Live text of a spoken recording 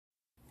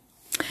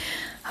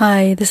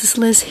Hi, this is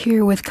Liz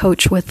here with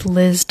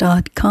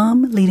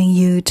coachwithliz.com, leading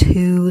you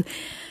to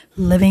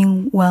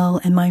living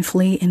well and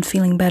mindfully and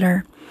feeling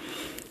better.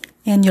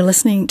 And you're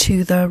listening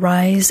to the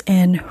Rise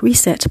and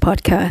Reset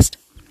podcast.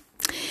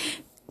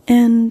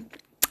 And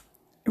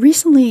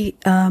recently,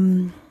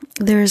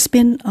 there's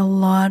been a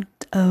lot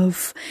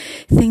of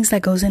things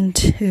that goes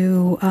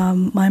into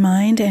my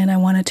mind, and I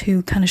wanted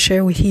to kind of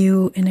share with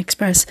you and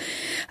express.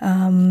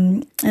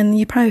 And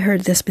you probably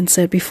heard this been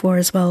said before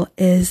as well,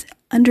 is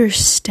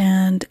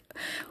understand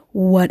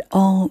what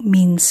all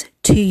means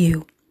to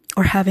you,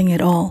 or having it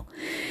all.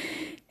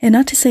 And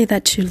not to say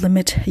that to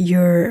limit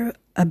your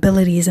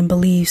abilities and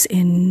beliefs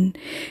in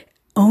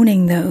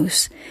owning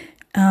those.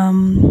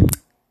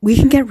 We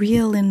can get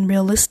real and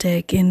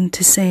realistic, and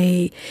to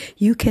say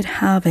you could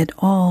have it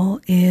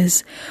all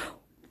is,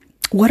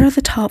 what are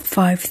the top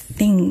 5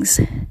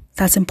 things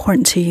that's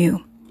important to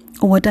you?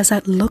 Or what does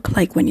that look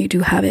like when you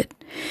do have it?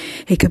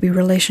 It could be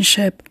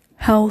relationship,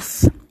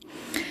 health,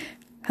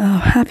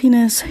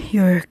 happiness,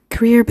 your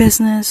career,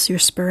 business, your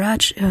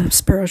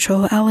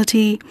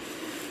spirituality.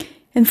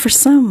 And for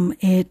some,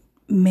 it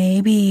may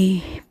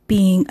be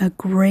being a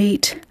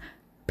great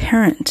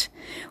parent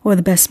or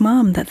the best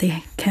mom that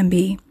they can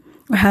be,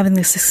 or having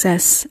the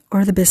success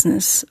or the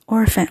business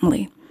or a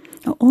family,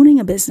 or owning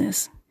a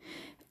business,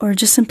 or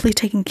just simply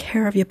taking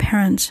care of your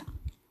parents,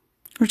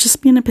 or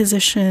just be in a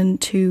position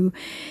to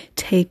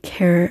take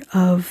care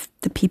of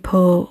the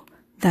people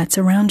that's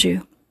around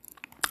you,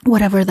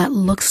 whatever that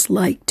looks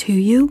like to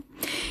you.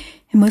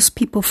 And most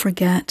people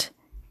forget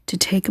to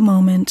take a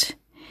moment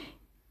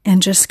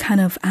and just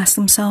kind of ask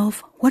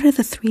themselves, what are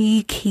the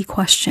 3 key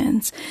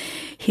questions?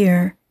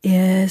 Here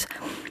is,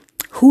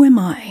 who am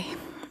I?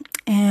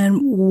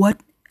 And what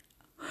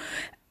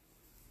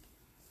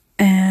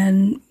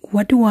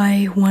do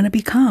I want to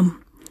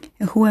become?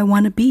 And who I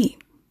want to be?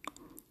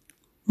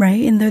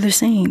 Right? And they're the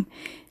same.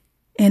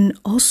 And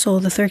also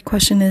the third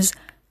question is,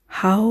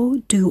 how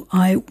do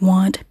I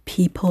want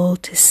people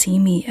to see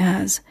me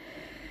as?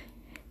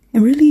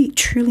 And really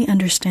truly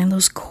understand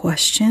those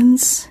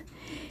questions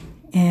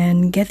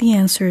and get the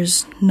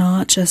answers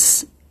not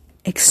just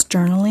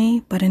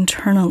externally, but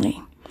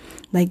internally.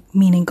 Like,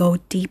 meaning go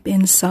deep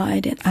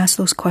inside and ask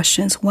those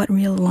questions. What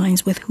really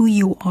aligns with who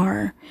you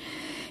are?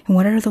 And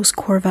what are those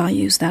core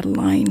values that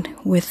align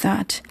with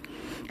that?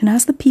 And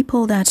ask the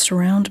people that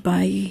surround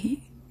by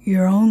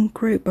your own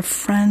group of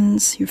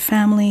friends, your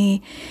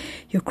family,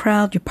 your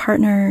crowd, your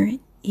partner,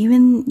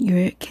 even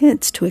your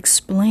kids, to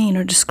explain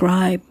or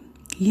describe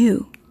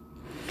you.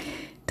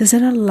 Does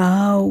it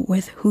allow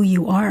with who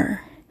you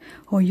are,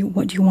 or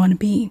what you want to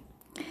be?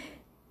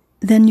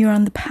 Then you're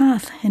on the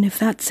path. And if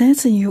that's it,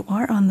 then you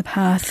are on the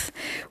path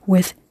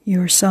with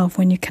yourself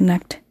when you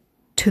connect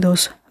to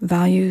those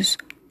values.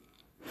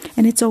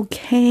 And it's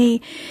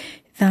okay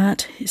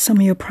that some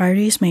of your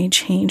priorities may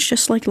change,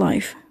 just like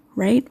life,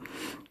 right?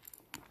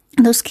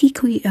 And those 3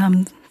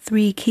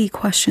 key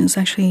questions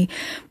actually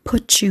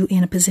put you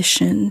in a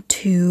position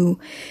to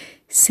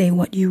say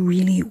what you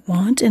really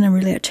want and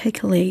really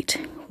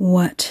articulate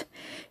what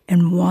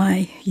and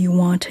why you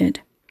want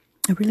it.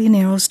 It really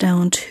narrows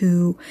down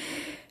to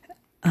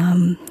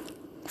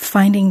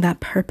finding that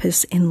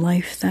purpose in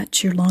life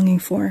that you're longing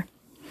for.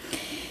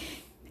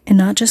 And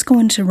not just go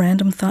into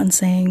random thought and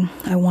saying,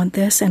 I want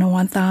this and I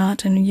want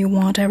that, and you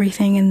want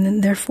everything, and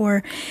then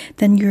therefore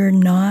then you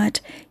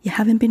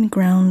haven't been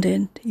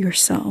grounded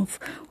yourself,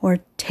 or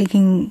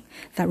taking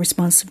that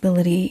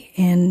responsibility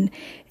and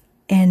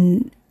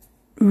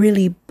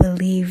really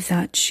believe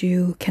that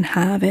you can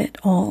have it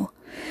all.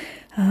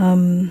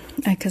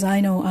 Because I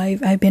know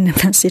I've been in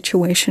that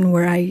situation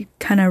where I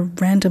kind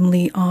of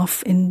randomly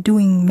off in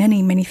doing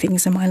many, many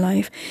things in my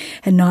life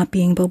and not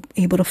being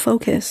able to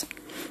focus.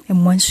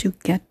 And once you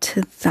get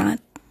to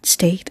that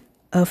state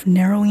of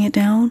narrowing it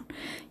down,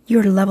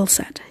 you're level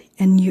set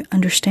and you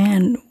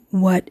understand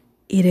what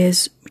it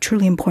is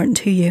truly important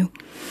to you.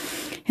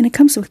 And it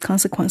comes with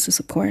consequences,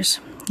 of course.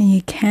 And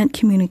you can't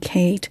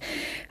communicate,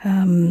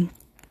 more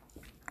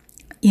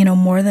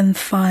than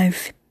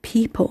 5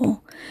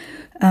 people.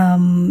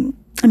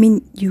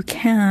 You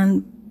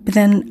can, but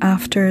then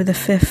after the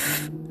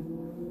 5th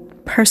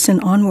person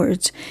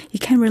onwards, you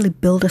can't really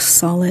build a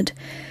solid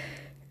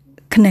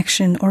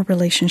connection or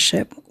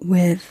relationship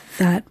with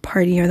that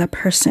party or that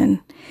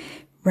person,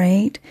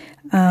 right?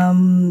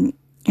 And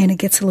it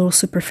gets a little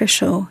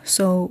superficial.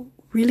 So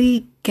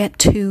really get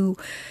to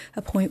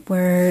a point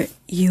where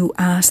you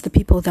ask the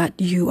people that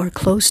you are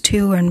close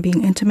to and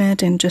being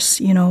intimate, and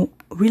just,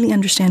 really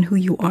understand who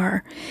you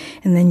are.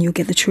 And then you'll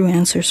get the true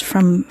answers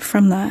from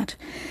that.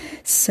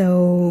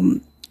 So,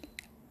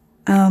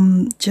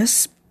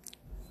 just,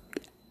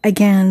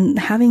 again,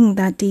 having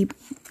that deep,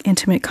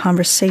 intimate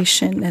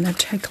conversation and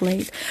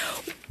articulate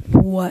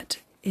what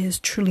is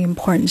truly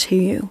important to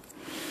you.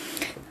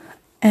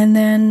 And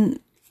then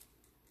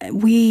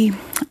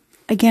women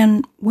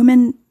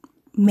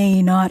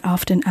may not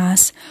often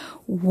ask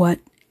what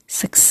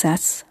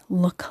success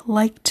look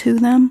like to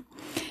them.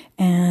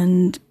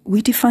 And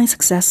we define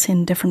success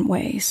in different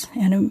ways.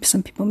 And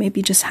some people may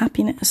be just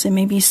happiness, and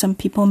maybe some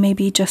people may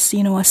be just,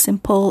 as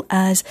simple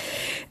as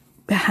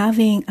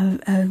having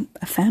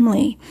a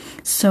family.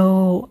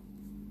 So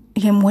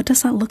again, what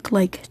does that look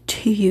like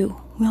to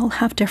you? We all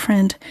have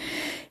different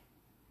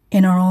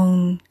in our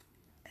own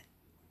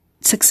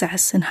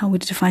success and how we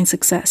define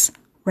success,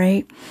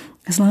 right?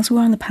 As long as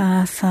we're on the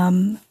path,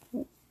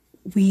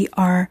 we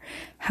are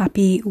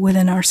happy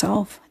within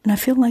ourselves. And I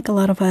feel like a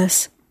lot of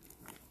us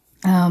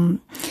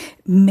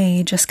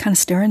may just kind of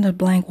stare into the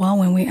blank wall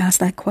when we ask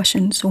that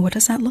question. So what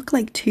does that look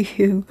like to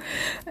you?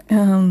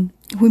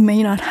 We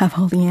may not have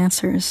all the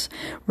answers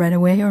right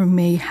away, or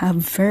may have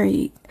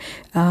very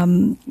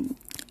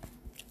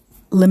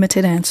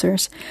limited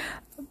answers.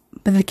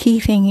 But the key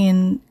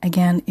thing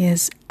again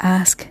is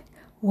ask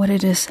what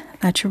it is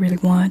that you really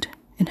want,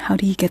 and how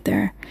do you get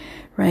there,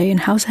 right?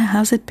 And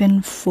how's it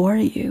been for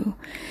you?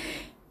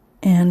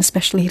 And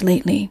especially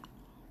lately,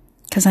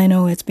 because I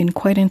know it's been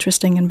quite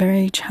interesting and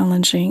very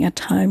challenging at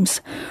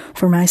times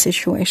for my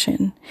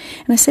situation.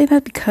 And I say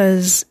that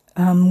because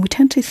we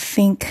tend to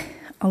think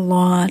a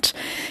lot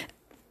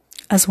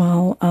as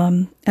well.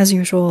 As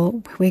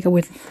usual, we wake up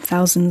with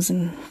thousands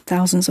and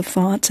thousands of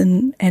thoughts,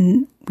 and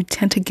we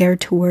tend to gear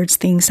towards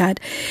things that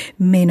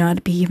may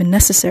not be even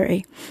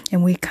necessary.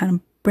 And we kind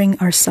of bring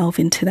ourselves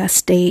into that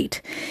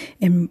state,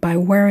 and by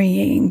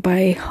worrying,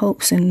 by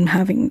hopes, and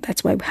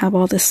that's why we have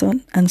all this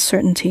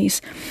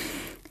uncertainties.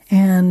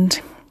 And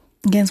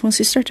again, once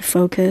you start to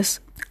focus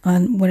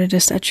on what it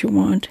is that you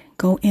want,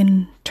 go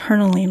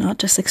internally, not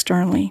just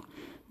externally.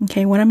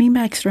 Okay, what I mean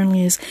by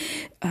externally is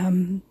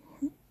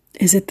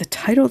it the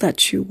title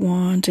that you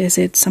want? Is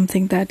it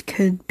something that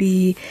could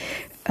be,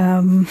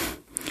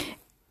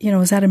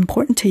 is that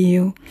important to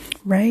you,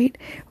 right?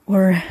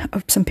 Or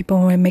some people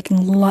are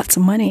making lots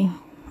of money.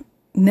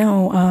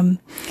 No,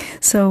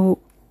 so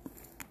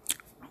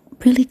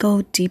really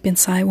go deep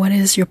inside. What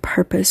is your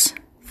purpose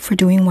for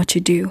doing what you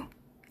do,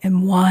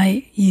 and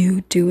why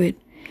you do it?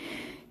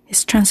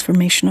 It's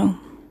transformational,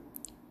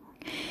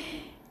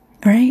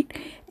 right?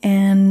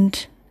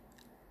 And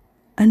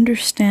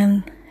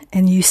understand,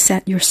 and you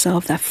set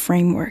yourself that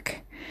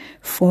framework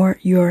for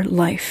your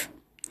life.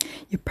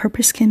 Your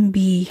purpose can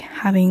be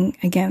having,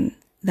 again,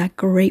 that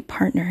great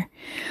partner,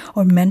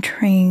 or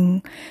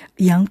mentoring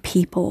young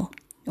people,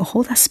 or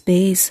hold that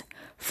space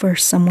for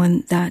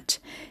someone that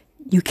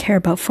you care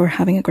about, for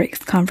having a great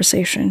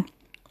conversation,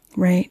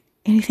 right?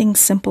 Anything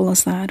simple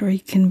as that. Or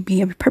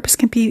your purpose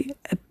can be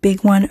a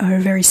big one or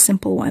a very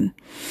simple one,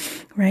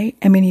 right?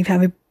 I mean, you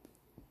have a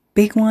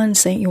big one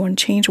saying you want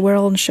to change the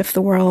world and shift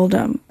the world,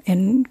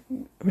 and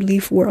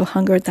relieve world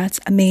hunger. That's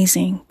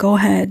amazing. Go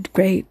ahead.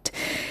 Great.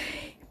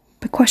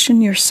 But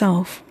question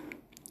yourself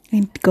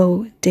and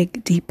go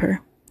dig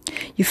deeper.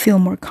 You feel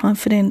more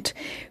confident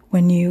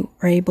when you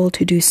are able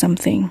to do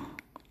something.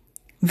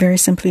 Very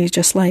simply,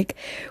 just like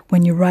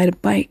when you ride a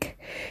bike,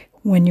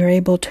 when you're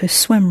able to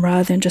swim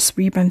rather than just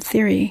read on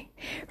theory,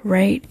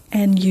 right?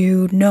 And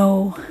you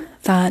know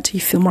that you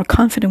feel more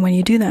confident when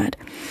you do that.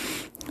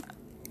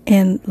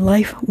 And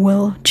life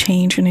will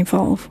change and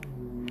evolve.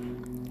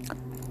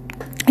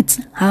 It's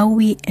how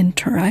we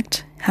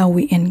interact, how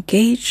we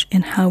engage,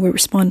 and how we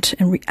respond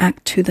and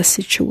react to the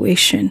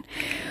situation.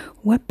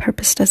 What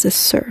purpose does it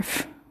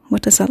serve?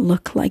 What does that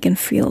look like and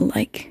feel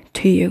like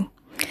to you?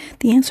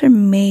 The answer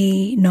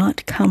may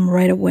not come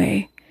right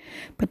away,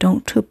 but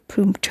don't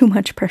put too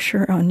much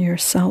pressure on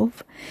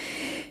yourself.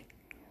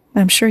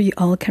 I'm sure you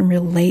all can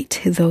relate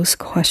to those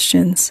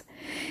questions.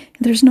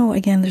 There's no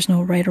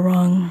right or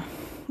wrong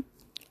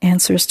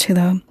answers to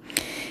them.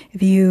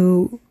 If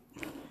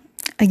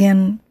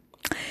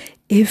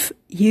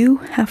you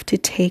have to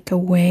take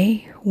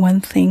away one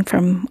thing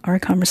from our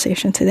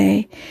conversation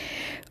today,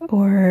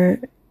 or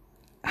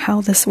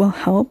how this will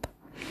help,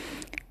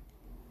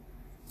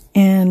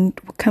 and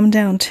we'll come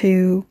down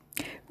to,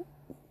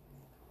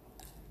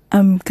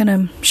 I'm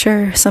gonna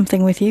share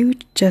something with you,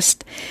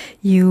 just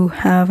you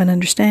have an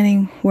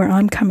understanding where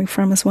I'm coming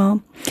from as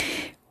well.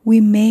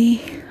 We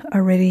may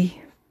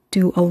already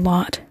do a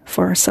lot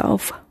for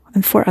ourselves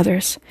and for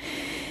others,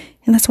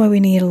 and that's why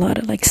we need a lot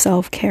of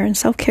self-care. And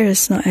self-care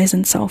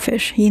isn't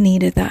selfish. You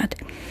needed that.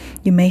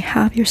 You may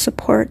have your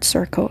support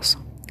circles,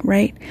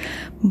 right?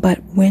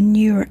 But when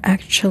you're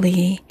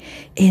actually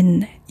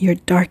in your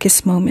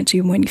darkest moments,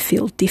 when you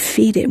feel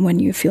defeated, when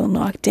you feel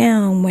knocked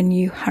down, when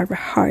you have a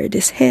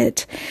hardest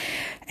hit,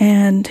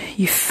 and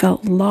you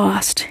felt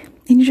lost,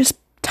 and you're just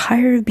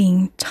tired of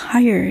being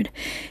tired,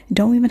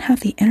 don't even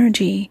have the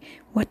energy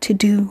what to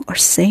do or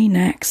say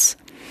next,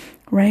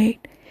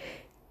 right?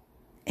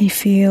 And you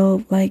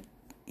feel like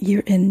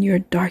you're in your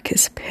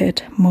darkest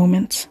pit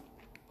moments.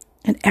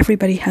 And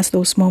everybody has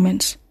those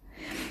moments.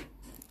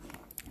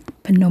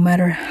 But no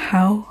matter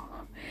how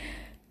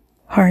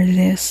hard it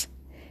is,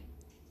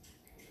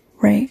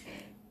 right?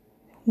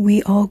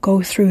 We all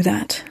go through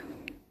that.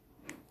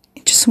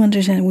 Just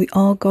understand, we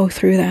all go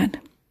through that.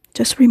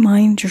 Just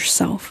remind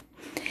yourself,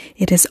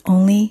 it is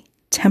only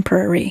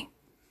temporary.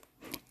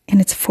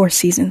 And it's 4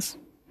 seasons.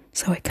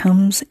 So it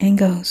comes and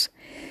goes.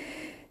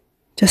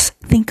 Just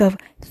think of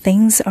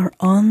things are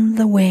on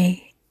the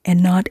way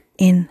and not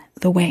in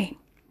the way.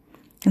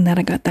 And that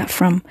I got that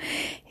from.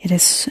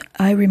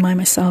 I remind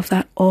myself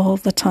that all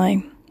the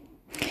time.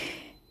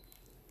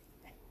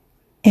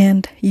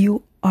 And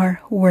you are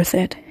worth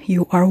it.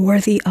 You are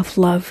worthy of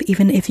love,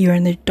 even if you're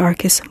in the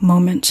darkest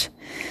moment.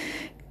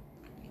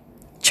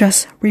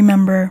 Just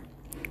remember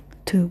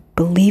to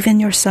believe in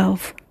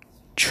yourself,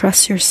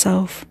 trust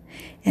yourself,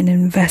 and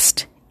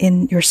invest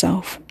in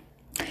yourself.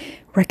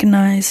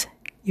 Recognize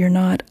you're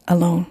not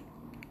alone.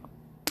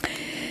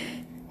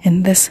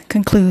 And this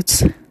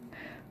concludes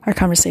our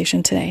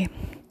conversation today.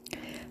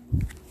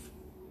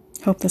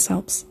 Hope this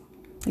helps.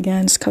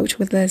 Again, it's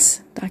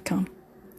coachwithliz.com.